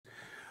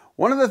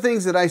One of the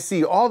things that I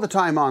see all the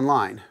time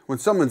online when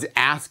someone's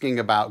asking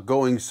about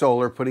going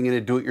solar, putting in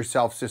a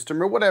do-it-yourself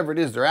system, or whatever it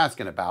is they're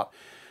asking about,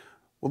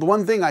 well, the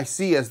one thing I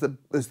see as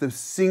the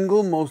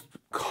single most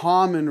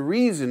common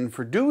reason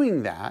for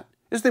doing that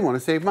is they want to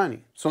save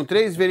money. So in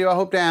today's video, I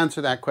hope to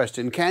answer that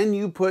question. Can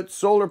you put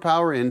solar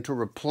power in to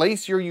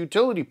replace your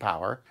utility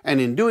power, and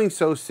in doing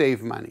so,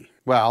 save money?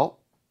 Well,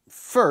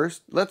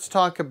 first, let's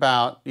talk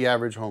about the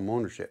average home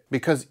ownership.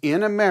 Because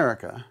in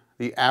America,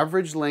 the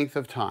average length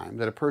of time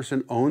that a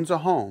person owns a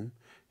home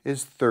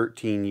is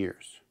 13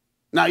 years.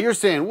 Now you're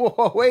saying,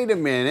 whoa, wait a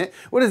minute.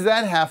 What does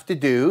that have to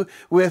do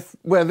with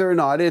whether or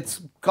not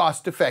it's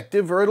cost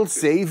effective or it'll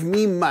save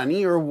me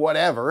money or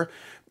whatever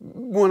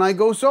when I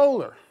go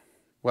solar?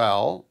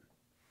 Well,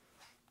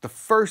 the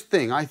first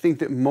thing I think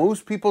that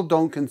most people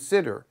don't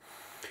consider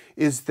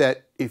is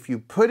that if you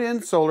put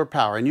in solar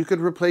power and you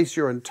could replace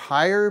your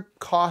entire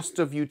cost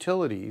of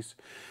utilities,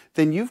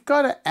 then you've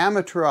got to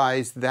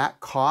amortize that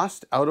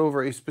cost out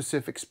over a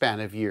specific span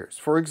of years.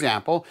 For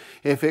example,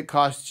 if it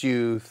costs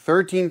you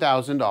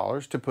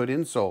 $13,000 to put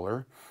in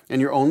solar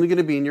and you're only going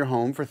to be in your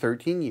home for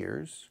 13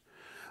 years,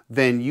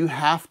 then you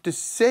have to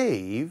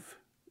save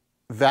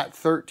that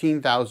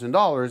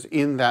 $13,000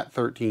 in that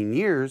 13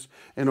 years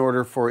in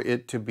order for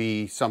it to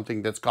be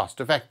something that's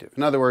cost effective.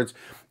 In other words,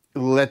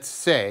 let's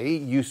say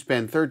you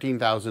spend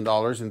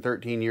 $13,000 in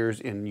 13 years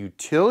in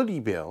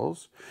utility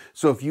bills.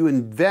 So if you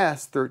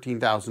invest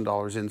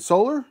 $13,000 in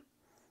solar,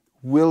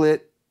 will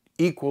it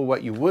equal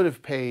what you would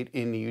have paid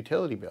in the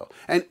utility bill?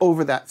 And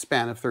over that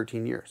span of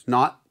 13 years,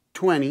 not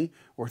 20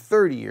 or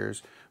 30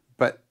 years,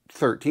 but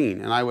 13.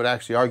 And I would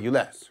actually argue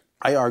less.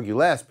 I argue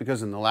less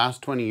because in the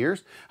last 20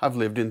 years, I've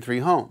lived in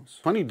 3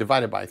 homes. 20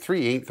 divided by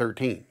 3 ain't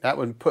 13. That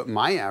would put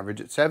my average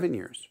at 7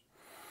 years.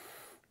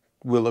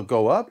 Will it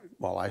go up?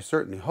 Well, I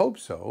certainly hope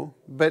so,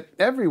 but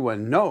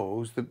everyone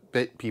knows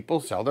that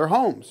people sell their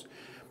homes.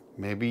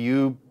 Maybe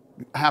you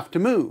have to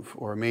move,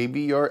 or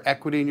maybe your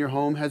equity in your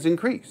home has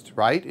increased,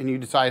 right? And you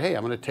decide, hey,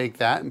 I'm going to take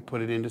that and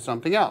put it into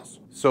something else.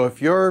 So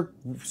if you're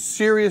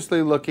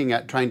seriously looking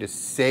at trying to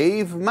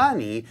save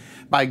money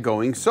by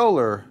going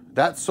solar,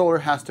 that solar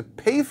has to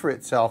pay for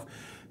itself,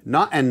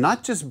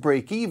 not just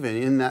break even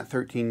in that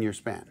 13-year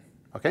span,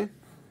 okay?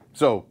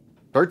 So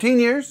 13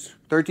 years,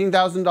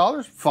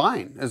 $13,000,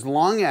 fine. As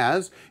long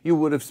as you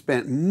would have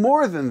spent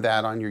more than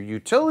that on your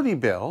utility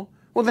bill,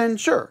 well then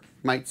sure,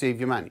 might save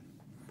you money.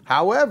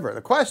 However,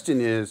 the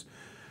question is,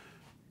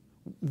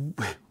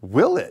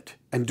 will it?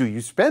 And do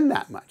you spend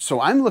that much? So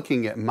I'm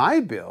looking at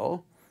my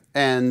bill,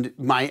 and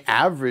my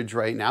average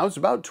right now is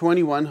about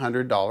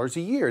 $2,100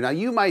 a year. Now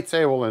you might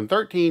say, well, in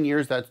 13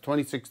 years, that's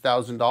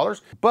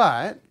 $26,000.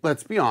 But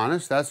let's be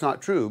honest, that's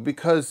not true,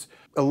 because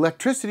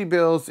electricity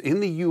bills in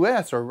the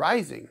US are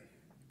rising.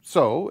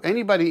 So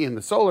anybody in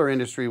the solar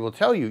industry will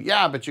tell you,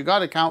 yeah, but you got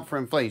to account for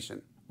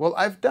inflation. Well,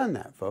 I've done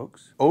that,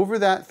 folks. Over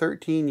that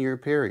 13-year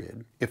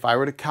period, if I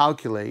were to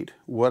calculate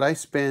what I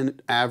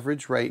spend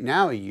average right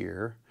now a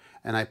year,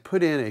 and I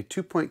put in a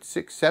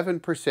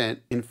 2.67%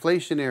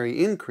 inflationary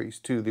increase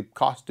to the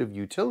cost of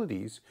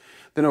utilities,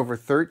 then over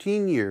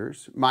 13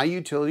 years, my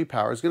utility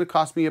power is going to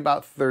cost me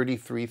about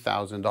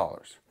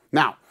 $33,000.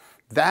 Now,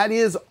 that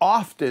is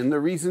often the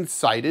reason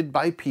cited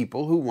by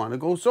people who want to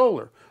go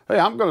solar. Hey,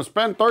 I'm going to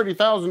spend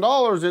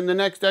 $30,000 in the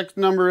next X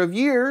number of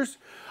years.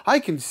 I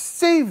can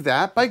save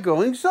that by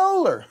going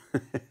solar.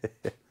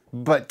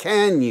 But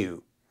can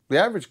you? The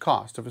average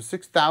cost of a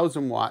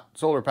 6,000 watt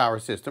solar power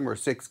system, or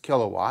 6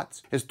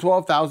 kilowatts, is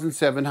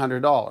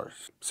 $12,700.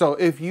 So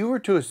if you were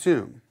to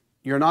assume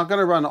you're not going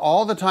to run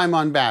all the time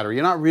on battery,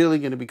 you're not really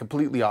going to be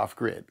completely off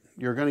grid.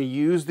 You're going to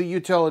use the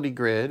utility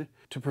grid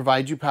to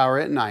provide you power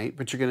at night,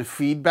 but you're going to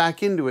feed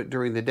back into it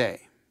during the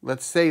day.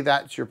 Let's say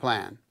that's your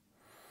plan.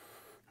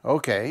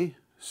 Okay,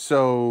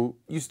 so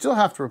you still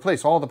have to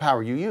replace all the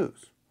power you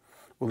use.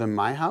 Well, in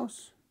my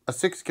house, a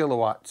 6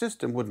 kilowatt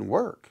system wouldn't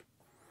work.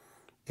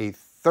 A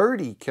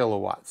 30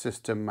 kilowatt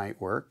system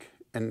might work,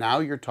 and now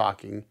you're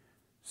talking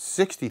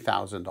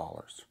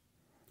 $60,000.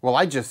 Well,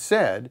 I just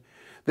said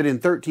that in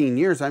 13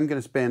 years, I'm going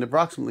to spend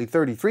approximately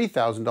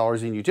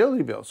 $33,000 in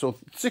utility bills. So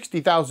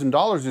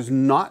 $60,000 is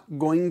not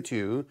going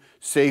to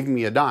save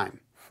me a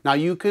dime. Now,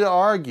 you could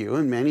argue,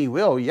 and many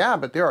will, yeah,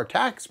 but there are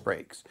tax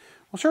breaks.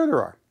 Well, sure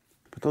there are.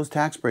 But those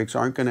tax breaks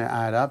aren't going to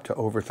add up to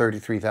over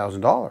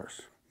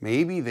 $33,000.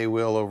 Maybe they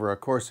will over a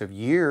course of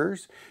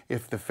years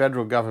if the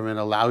federal government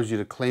allows you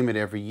to claim it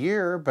every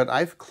year, but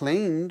I've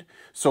claimed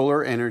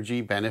solar energy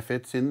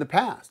benefits in the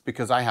past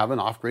because I have an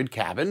off-grid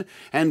cabin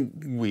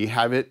and we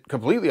have it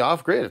completely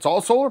off-grid. It's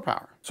all solar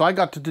power. So I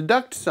got to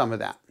deduct some of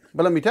that.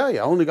 But let me tell you,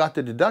 I only got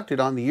to deduct it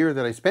on the year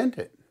that I spent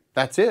it.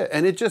 That's it.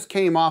 And it just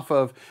came off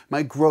of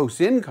my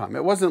gross income.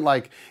 It wasn't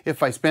like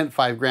if I spent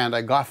 $5,000,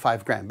 I got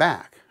 $5,000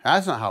 back.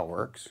 That's not how it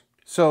works.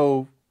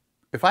 So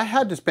if I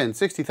had to spend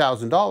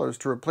 $60,000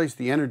 to replace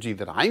the energy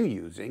that I'm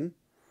using,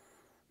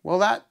 well,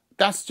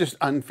 that's just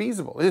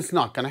unfeasible. It's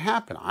not going to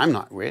happen. I'm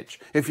not rich.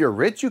 If you're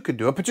rich, you could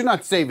do it, but you're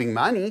not saving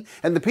money.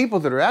 And the people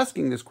that are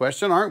asking this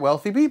question aren't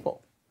wealthy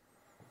people.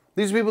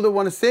 These are people that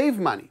want to save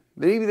money.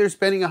 Maybe they're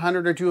spending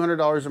 $100 or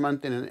 $200 a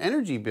month in an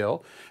energy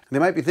bill. They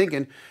might be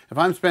thinking, if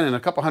I'm spending a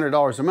couple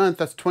 $100 a month,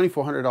 that's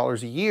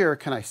 $2,400 a year.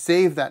 Can I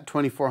save that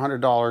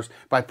 $2,400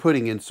 by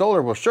putting in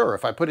solar? Well, sure.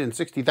 If I put in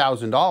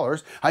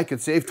 $60,000, I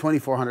could save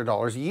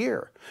 $2,400 a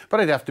year.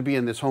 But I'd have to be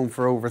in this home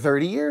for over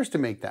 30 years to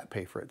make that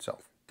pay for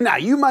itself. Now,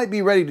 you might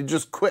be ready to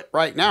just quit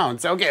right now and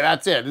say, okay,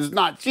 that's it. It's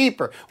not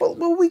cheaper.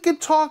 Well, we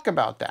could talk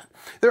about that.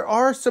 There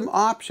are some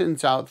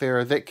options out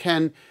there that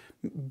can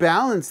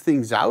balance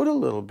things out a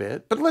little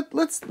bit. But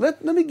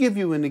let me give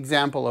you an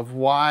example of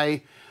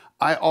why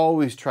I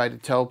always try to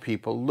tell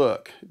people,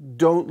 look,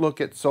 don't look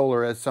at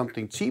solar as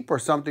something cheap or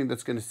something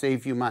that's going to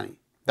save you money.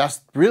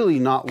 That's really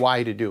not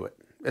why to do it.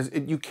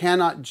 You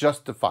cannot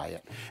justify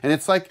it. And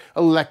it's like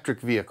electric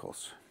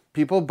vehicles.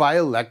 People buy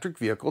electric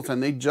vehicles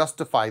and they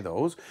justify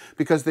those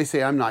because they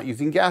say, I'm not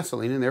using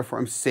gasoline and therefore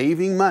I'm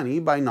saving money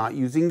by not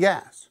using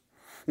gas.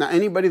 Now,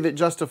 anybody that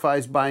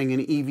justifies buying an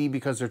EV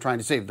because they're trying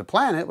to save the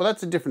planet, well,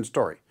 that's a different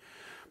story.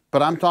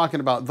 But I'm talking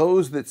about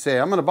those that say,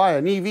 I'm going to buy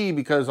an EV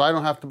because I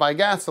don't have to buy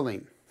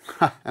gasoline.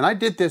 And I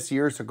did this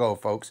years ago,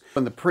 folks,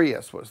 when the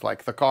Prius was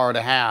like the car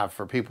to have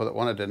for people that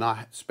wanted to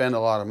not spend a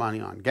lot of money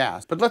on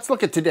gas. But let's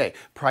look at today.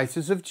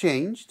 Prices have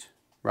changed,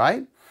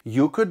 right?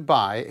 You could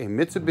buy a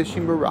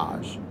Mitsubishi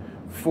Mirage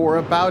for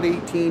about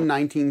 $18,000,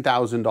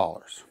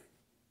 $19,000.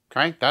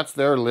 Okay, that's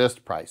their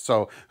list price.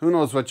 So who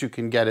knows what you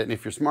can get it, and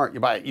if you're smart, you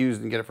buy it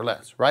used and get it for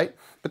less, right?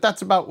 But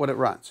that's about what it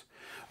runs.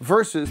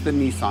 Versus the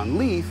Nissan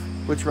Leaf,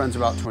 which runs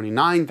about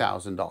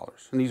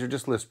 $29,000. And these are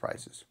just list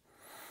prices.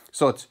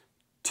 So it's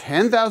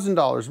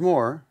 $10,000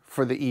 more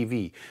for the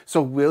EV.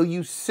 So will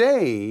you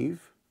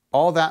save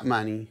all that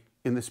money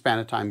in the span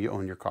of time you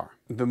own your car?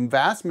 The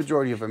vast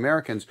majority of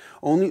Americans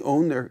only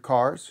own their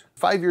cars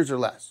 5 years or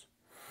less.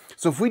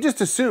 So if we just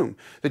assume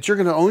that you're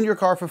going to own your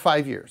car for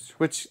 5 years,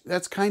 which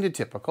that's kind of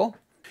typical,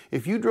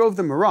 if you drove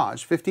the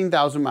Mirage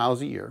 15,000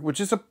 miles a year,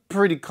 which is a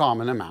pretty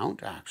common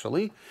amount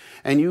actually,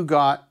 and you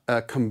got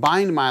a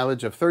combined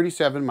mileage of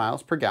 37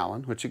 miles per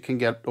gallon, which it can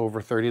get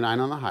over 39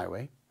 on the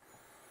highway,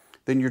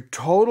 then your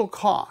total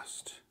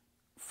cost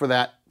for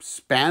that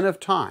span of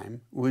time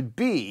would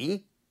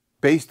be,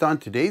 based on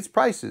today's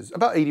prices,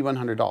 about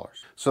 $8,100.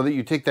 So that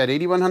you take that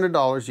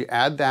 $8,100, you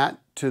add that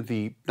to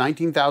the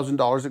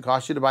 $19,000 it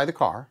cost you to buy the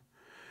car,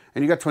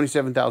 and you got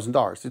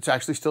 $27,000. It's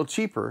actually still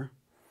cheaper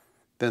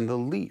than the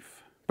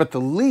Leaf. But the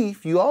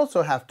Leaf, you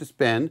also have to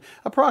spend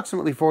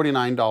approximately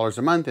 $49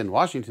 a month in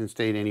Washington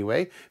State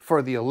anyway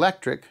for the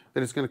electric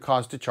that it's going to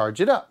cost to charge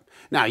it up.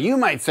 Now, you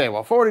might say,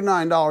 well,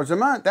 $49 a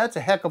month, that's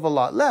a heck of a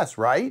lot less,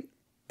 right?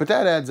 But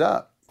that adds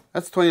up.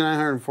 That's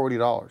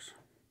 $2,940.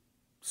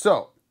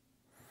 So,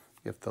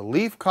 if the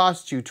Leaf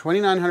costs you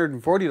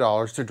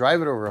 $2,940 to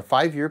drive it over a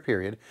 5-year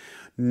period,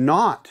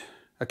 not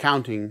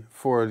accounting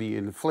for the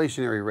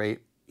inflationary rate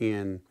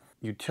in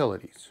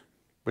utilities,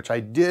 which I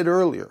did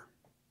earlier,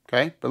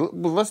 okay? But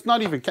let's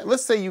not even,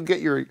 let's say you get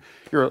your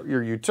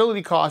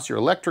utility costs, your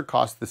electric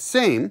costs the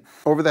same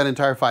over that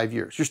entire 5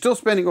 years. You're still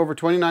spending over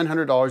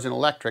 $2,900 in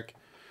electric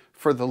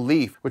for the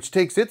Leaf, which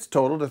takes its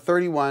total to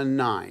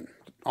 $31,900,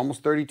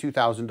 almost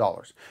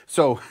 $32,000.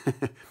 So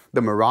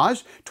the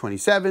Mirage,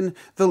 $27,000,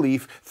 the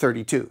Leaf,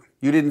 $32,000.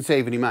 You didn't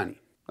save any money.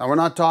 Now, we're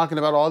not talking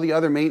about all the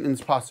other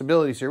maintenance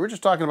possibilities here. We're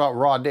just talking about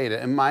raw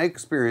data. In my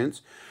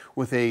experience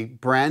with a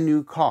brand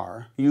new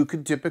car, you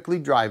could typically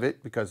drive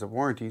it, because of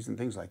warranties and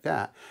things like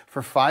that,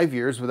 for 5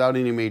 years without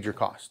any major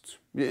costs.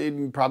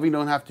 You probably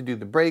don't have to do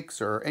the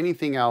brakes or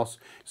anything else.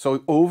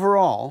 So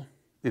overall,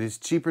 it is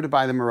cheaper to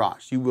buy the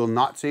Mirage. You will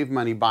not save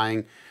money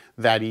buying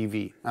that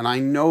EV. And I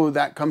know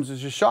that comes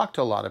as a shock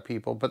to a lot of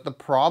people, but the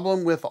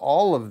problem with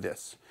all of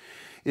this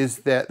is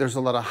that there's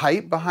a lot of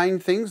hype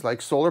behind things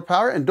like solar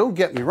power. And don't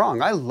get me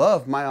wrong, I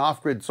love my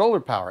off-grid solar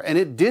power, and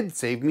it did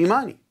save me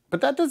money. But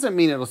that doesn't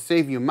mean it'll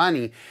save you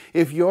money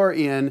if you're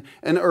in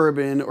an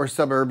urban or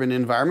suburban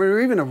environment,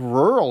 or even a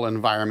rural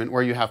environment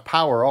where you have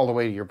power all the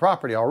way to your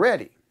property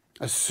already.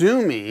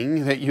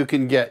 Assuming that you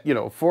can get,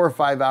 4 or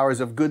 5 hours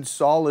of good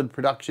solid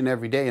production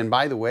every day. And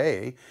by the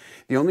way,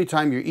 the only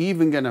time you're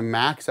even going to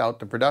max out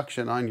the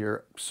production on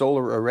your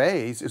solar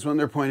arrays is when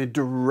they're pointed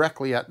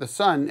directly at the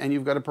sun and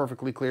you've got a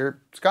perfectly clear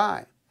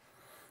sky.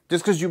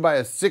 Just because you buy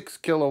a 6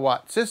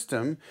 kilowatt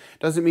system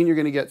doesn't mean you're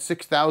going to get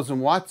 6,000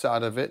 watts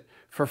out of it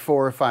for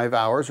 4 or 5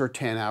 hours or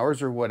 10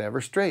 hours or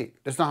whatever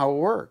straight. That's not how it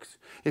works.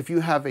 If you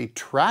have a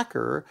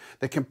tracker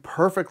that can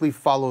perfectly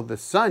follow the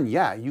sun,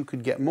 yeah, you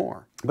could get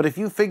more. But if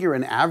you figure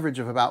an average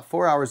of about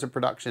 4 hours of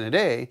production a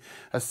day,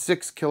 a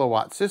 6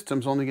 kilowatt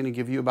system's only going to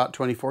give you about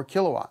 24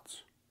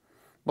 kilowatts.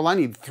 Well, I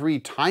need 3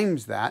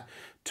 times that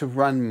to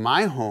run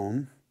my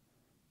home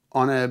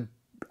on an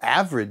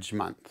average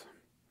month.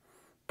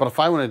 But if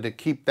I wanted to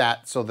keep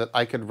that so that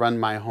I could run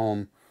my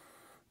home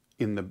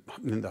in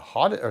the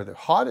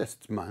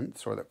hottest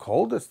months or the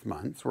coldest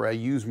months where I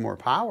use more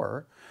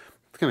power,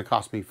 it's going to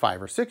cost me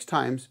 5 or 6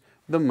 times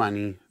the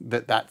money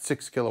that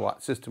 6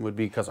 kilowatt system would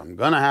be, because I'm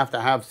going to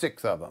have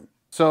 6 of them.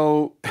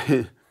 So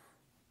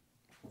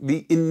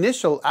the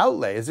initial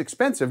outlay is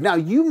expensive. Now,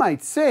 you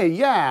might say,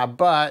 yeah,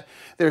 but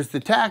there's the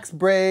tax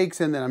breaks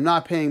and then I'm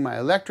not paying my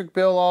electric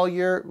bill all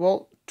year.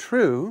 Well,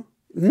 true.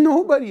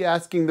 Nobody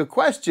asking the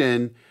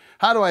question,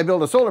 how do I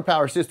build a solar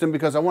power system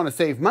because I want to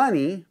save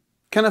money,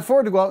 can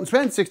afford to go out and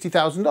spend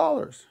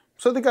 $60,000.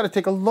 So they got to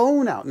take a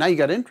loan out. Now you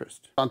got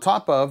interest on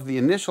top of the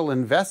initial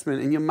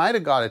investment, and you might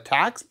have got a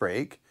tax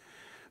break.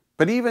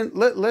 But even,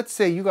 let's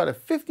say you got a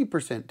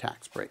 50%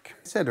 tax break.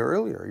 I said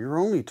earlier, you're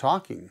only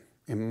talking,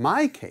 in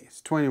my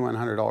case,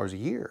 $2,100 a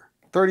year.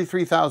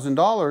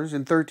 $33,000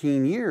 in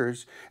 13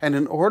 years. And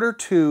in order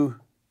to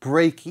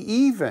break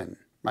even,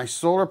 my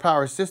solar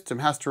power system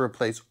has to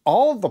replace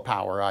all the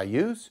power I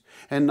use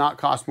and not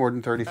cost more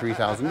than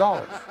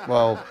 $33,000.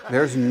 Well,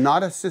 there's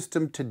not a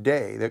system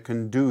today that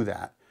can do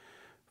that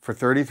for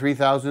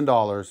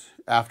 $33,000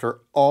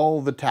 after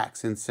all the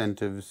tax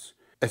incentives,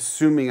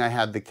 assuming I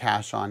had the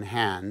cash on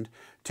hand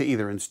to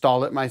either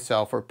install it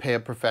myself or pay a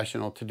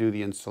professional to do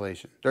the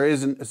installation. There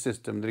isn't a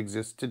system that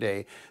exists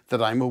today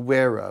that I'm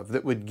aware of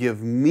that would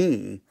give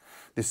me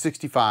the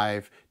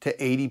 65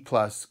 to 80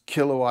 plus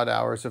kilowatt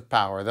hours of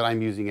power that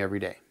I'm using every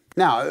day.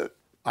 Now,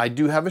 I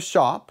do have a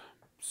shop,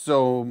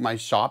 so my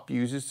shop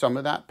uses some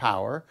of that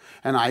power,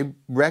 and I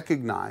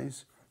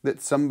recognize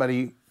that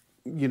somebody,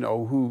 you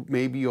know, who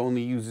maybe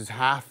only uses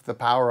half the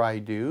power I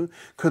do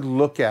could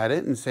look at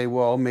it and say,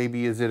 well,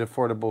 maybe is it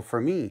affordable for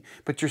me?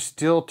 But you're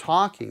still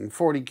talking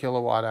 40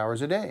 kilowatt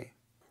hours a day.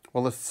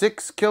 Well, a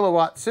 6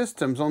 kilowatt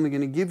system's only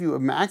going to give you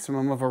a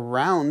maximum of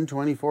around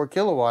 24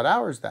 kilowatt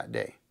hours that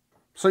day.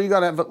 So you got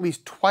to have at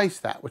least twice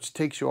that, which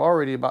takes you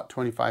already about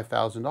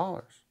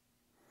 $25,000.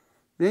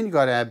 Then you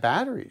got to add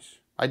batteries.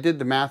 I did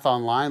the math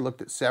online,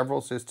 looked at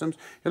several systems.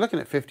 You're looking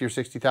at $50,000 or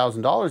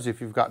 $60,000 if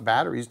you've got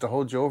batteries to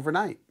hold you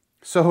overnight.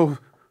 So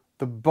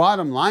the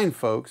bottom line,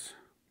 folks,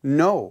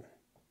 no.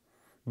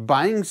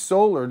 Buying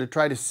solar to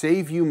try to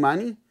save you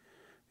money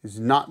is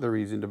not the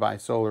reason to buy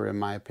solar, in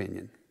my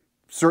opinion.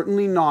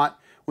 Certainly not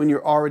when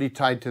you're already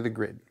tied to the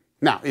grid.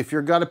 Now, if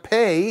you're going to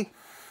pay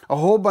a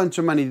whole bunch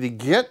of money to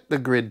get the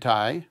grid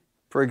tie.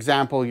 For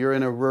example, you're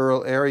in a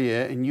rural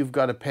area and you've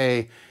got to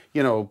pay,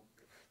 you know,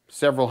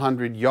 several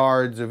hundred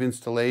yards of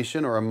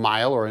installation, or a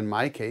mile, or in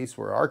my case,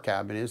 where our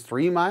cabin is,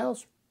 3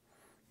 miles.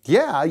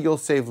 Yeah, you'll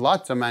save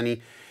lots of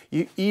money.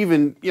 You're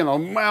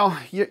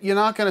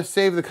not going to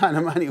save the kind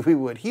of money we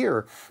would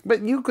here.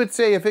 But you could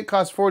say if it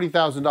costs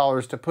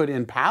 $40,000 to put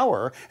in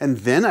power and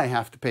then I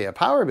have to pay a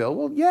power bill,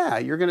 well, yeah,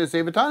 you're going to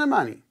save a ton of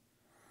money.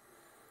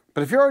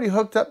 But if you're already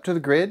hooked up to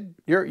the grid,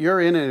 you're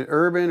in an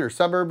urban or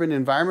suburban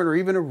environment, or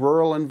even a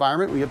rural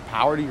environment where you have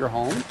power to your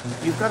home,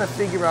 you've got to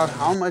figure out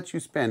how much you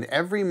spend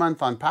every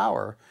month on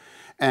power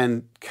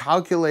and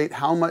calculate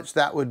how much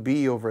that would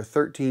be over a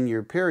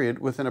 13-year period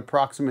with an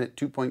approximate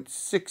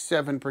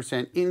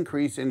 2.67%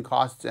 increase in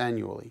costs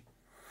annually.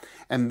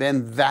 And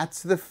then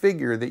that's the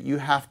figure that you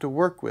have to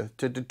work with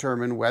to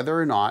determine whether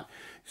or not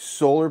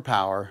solar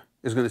power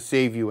is going to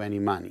save you any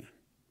money.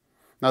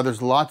 Now,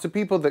 there's lots of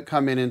people that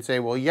come in and say,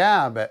 well,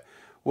 yeah, but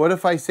what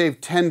if I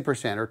save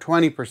 10% or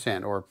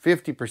 20% or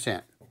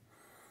 50%?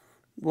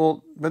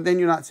 Well, but then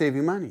you're not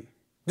saving money.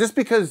 Just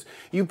because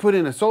you put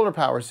in a solar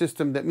power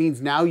system that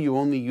means now you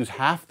only use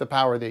half the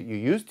power that you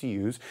used to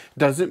use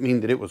doesn't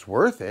mean that it was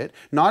worth it.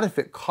 Not if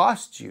it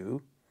costs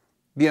you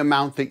the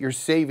amount that you're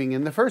saving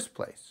in the first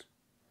place.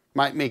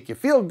 Might make you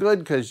feel good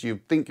because you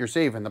think you're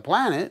saving the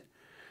planet,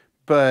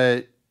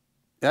 but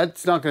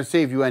that's not going to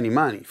save you any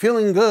money.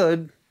 Feeling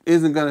good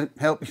isn't going to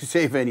help you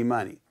save any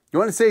money. You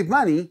want to save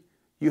money,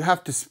 you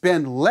have to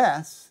spend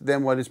less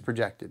than what is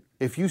projected.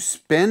 If you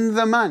spend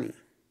the money,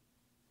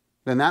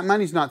 then that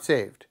money's not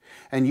saved.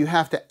 And you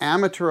have to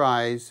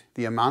amortize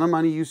the amount of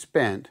money you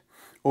spent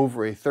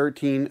over a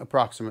 13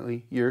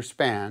 approximately year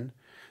span.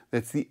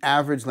 That's the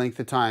average length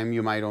of time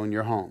you might own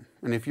your home.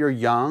 And if you're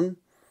young,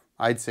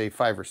 I'd say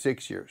 5 or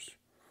 6 years,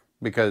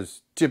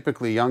 because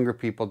typically younger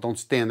people don't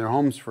stay in their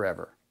homes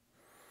forever.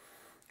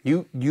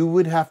 You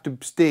would have to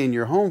stay in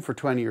your home for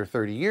 20 or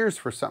 30 years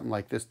for something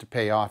like this to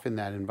pay off in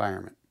that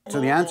environment. So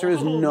the answer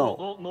is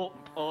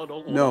no.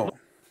 No.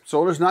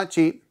 Solar's not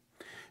cheap,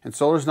 and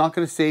solar's not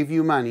going to save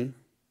you money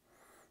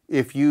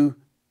if you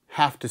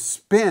have to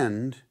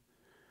spend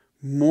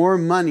more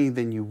money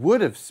than you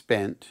would have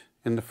spent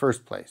in the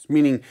first place.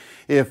 Meaning,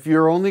 if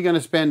you're only going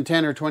to spend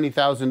 $10,000 or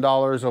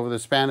 $20,000 over the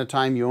span of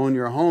time you own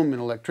your home in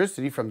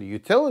electricity from the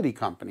utility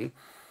company,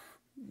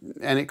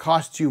 and it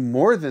costs you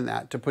more than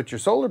that to put your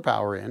solar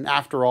power in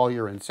after all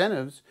your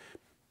incentives,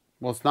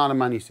 well, it's not a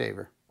money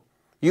saver.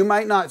 You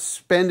might not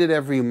spend it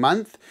every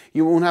month.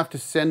 You won't have to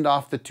send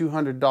off the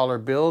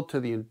 $200 bill to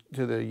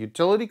the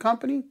utility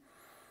company.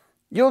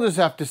 You'll just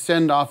have to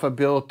send off a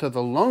bill to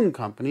the loan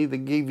company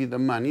that gave you the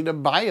money to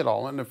buy it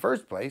all in the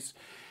first place,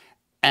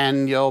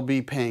 and you'll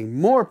be paying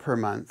more per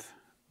month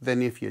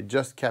than if you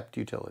just kept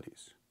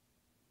utilities.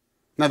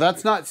 Now,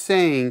 that's not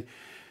saying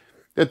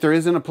that there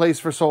isn't a place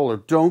for solar.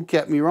 Don't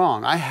get me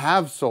wrong. I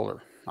have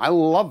solar. I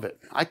love it.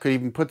 I could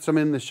even put some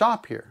in the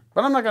shop here.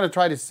 But I'm not going to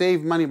try to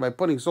save money by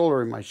putting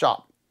solar in my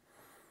shop.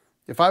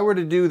 If I were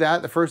to do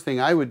that, the first thing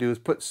I would do is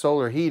put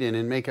solar heat in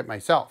and make it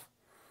myself.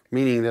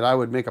 meaning that I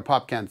would make a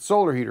pop can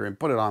solar heater and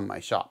put it on my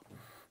shop,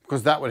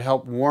 because that would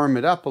help warm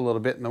it up a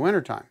little bit in the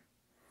wintertime.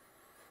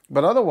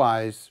 But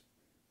otherwise,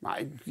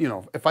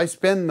 if I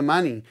spend the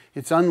money,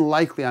 it's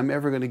unlikely I'm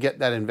ever going to get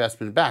that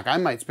investment back. I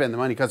might spend the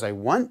money because I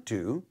want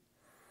to,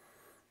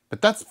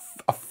 but that's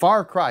a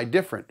far cry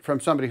different from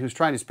somebody who's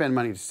trying to spend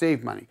money to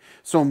save money.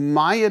 So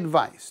my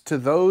advice to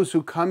those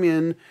who come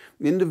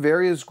into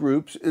various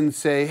groups and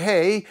say,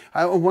 hey,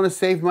 I want to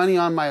save money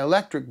on my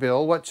electric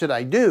bill. What should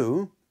I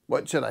do?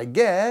 What should I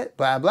get?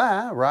 Blah,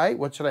 blah, right?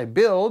 What should I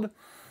build?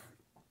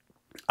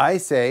 I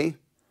say,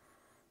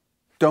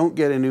 don't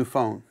get a new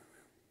phone.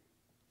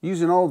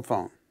 Use an old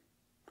phone.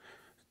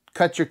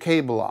 Cut your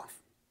cable off,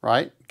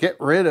 right? Get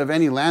rid of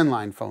any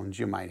landline phones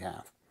you might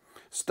have.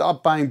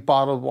 Stop buying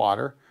bottled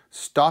water.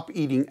 Stop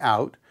eating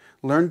out.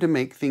 Learn to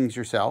make things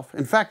yourself.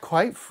 In fact,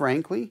 quite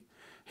frankly,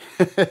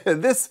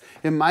 this,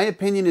 in my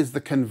opinion, is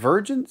the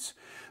convergence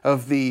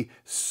of the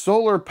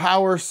solar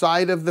power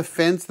side of the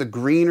fence, the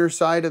greener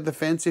side of the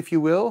fence, if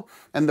you will,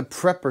 and the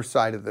prepper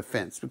side of the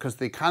fence, because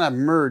they kind of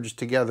merge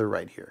together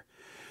right here.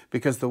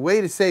 Because the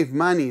way to save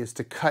money is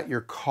to cut your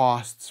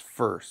costs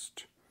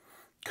first.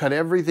 Cut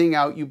everything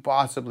out you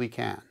possibly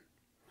can.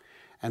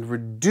 And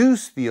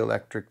reduce the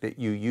electric that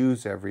you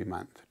use every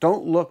month.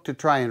 Don't look to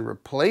try and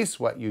replace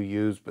what you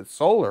use with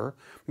solar,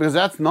 because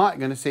that's not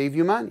going to save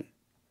you money.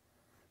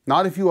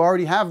 Not if you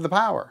already have the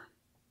power.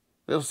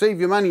 It'll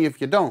save you money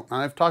if you don't.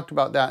 And I've talked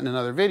about that in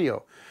another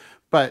video.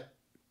 But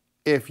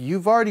if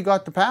you've already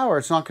got the power,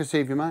 it's not going to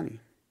save you money.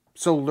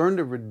 So learn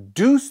to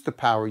reduce the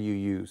power you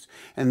use.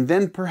 And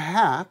then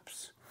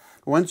perhaps,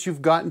 once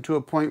you've gotten to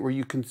a point where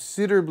you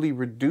considerably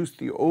reduce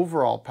the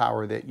overall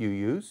power that you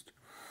used,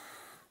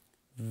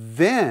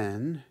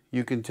 then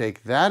you can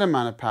take that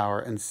amount of power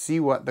and see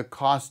what the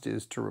cost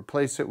is to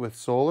replace it with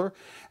solar,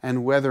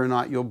 and whether or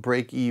not you'll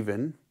break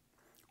even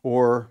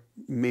or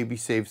maybe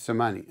save some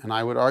money. And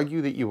I would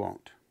argue that you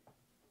won't.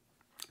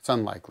 It's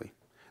unlikely.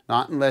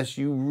 Not unless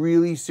you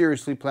really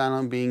seriously plan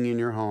on being in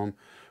your home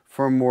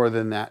for more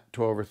than that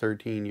 12 or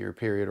 13 year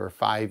period, or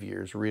 5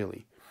 years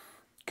really,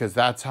 because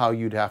that's how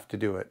you'd have to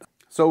do it.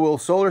 So will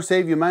solar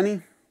save you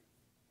money?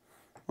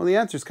 Well, the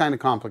answer is kind of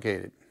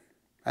complicated.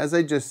 As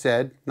I just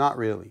said, not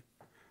really.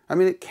 I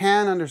mean, it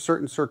can under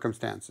certain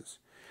circumstances.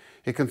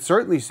 It can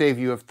certainly save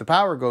you if the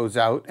power goes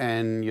out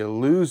and you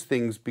lose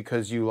things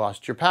because you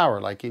lost your power,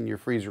 like in your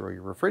freezer or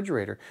your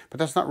refrigerator. But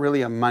that's not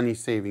really a money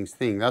savings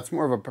thing. That's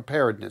more of a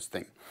preparedness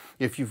thing.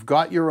 If you've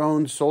got your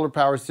own solar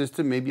power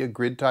system, maybe a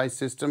grid tie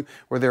system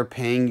where they're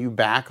paying you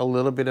back a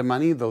little bit of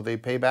money, though they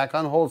pay back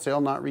on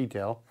wholesale, not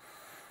retail.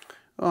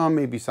 Well,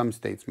 maybe some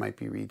states might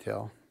be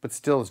retail, but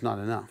still it's not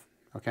enough,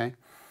 okay?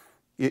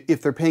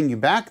 If they're paying you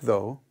back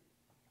though,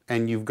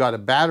 and you've got a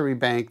battery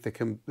bank that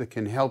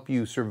can help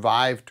you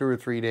survive 2 or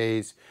 3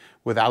 days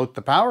without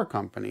the power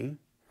company,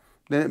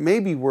 then it may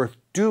be worth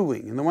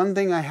doing. And the one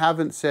thing I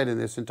haven't said in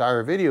this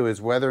entire video is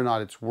whether or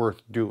not it's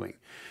worth doing.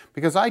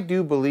 Because I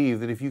do believe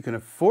that if you can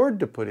afford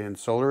to put in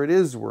solar, it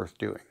is worth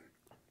doing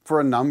for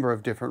a number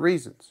of different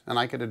reasons. And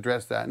I could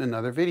address that in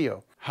another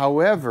video.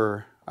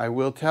 However, I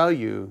will tell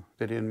you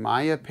that in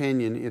my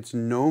opinion, it's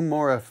no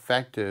more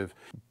effective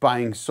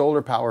buying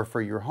solar power for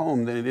your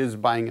home than it is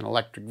buying an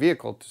electric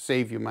vehicle to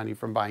save you money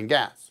from buying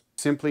gas.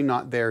 Simply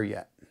not there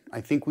yet. I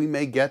think we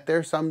may get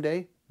there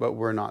someday, but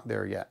we're not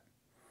there yet.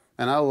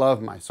 And I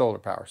love my solar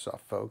power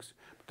stuff, folks.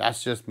 But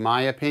that's just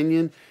my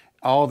opinion.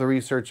 All the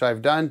research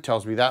I've done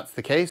tells me that's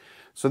the case.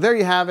 So there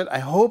you have it. I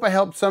hope I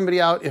helped somebody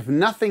out. If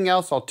nothing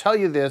else, I'll tell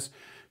you this.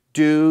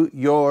 Do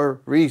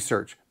your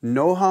research.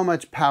 Know how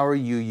much power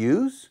you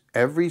use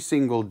every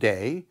single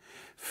day.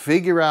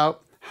 Figure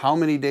out how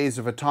many days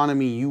of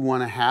autonomy you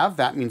want to have.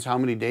 That means how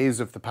many days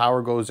if the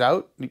power goes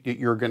out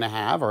you're going to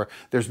have, or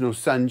there's no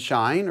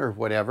sunshine or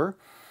whatever.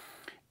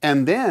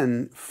 And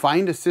then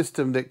find a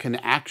system that can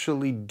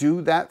actually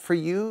do that for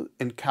you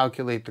and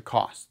calculate the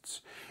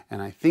costs.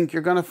 And I think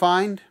you're going to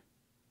find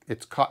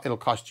it'll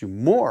cost you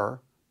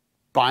more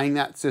buying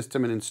that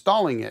system and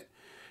installing it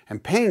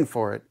and paying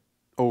for it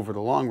over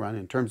the long run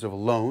in terms of a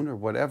loan or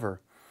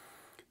whatever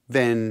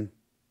than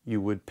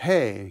you would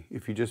pay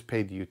if you just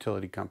paid the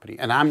utility company.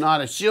 And I'm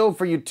not a shill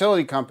for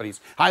utility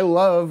companies. I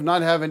love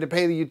not having to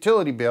pay the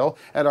utility bill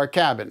at our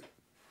cabin.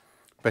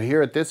 But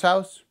here at this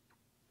house,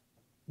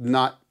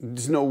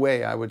 there's no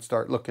way I would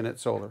start looking at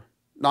solar.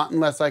 Not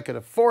unless I could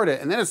afford it.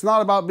 And then it's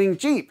not about being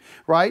cheap,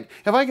 right?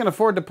 If I can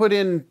afford to put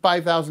in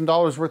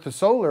 $5,000 worth of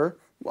solar,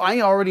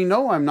 I already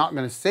know I'm not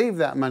going to save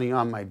that money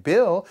on my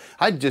bill.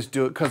 I'd just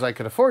do it because I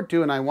could afford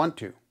to and I want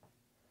to.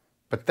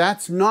 But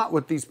that's not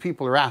what these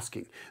people are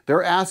asking.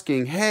 They're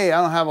asking, hey, I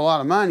don't have a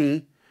lot of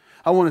money.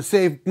 I want to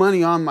save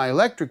money on my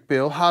electric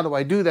bill. How do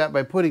I do that?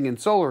 By putting in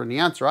solar. And the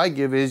answer I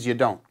give is you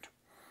don't.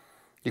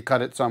 You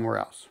cut it somewhere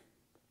else.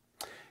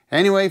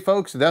 Anyway,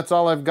 folks, that's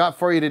all I've got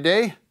for you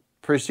today.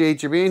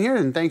 Appreciate you being here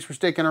and thanks for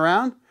sticking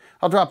around.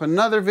 I'll drop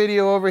another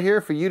video over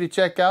here for you to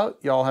check out.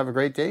 Y'all have a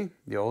great day.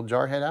 The old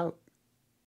Jarhead out.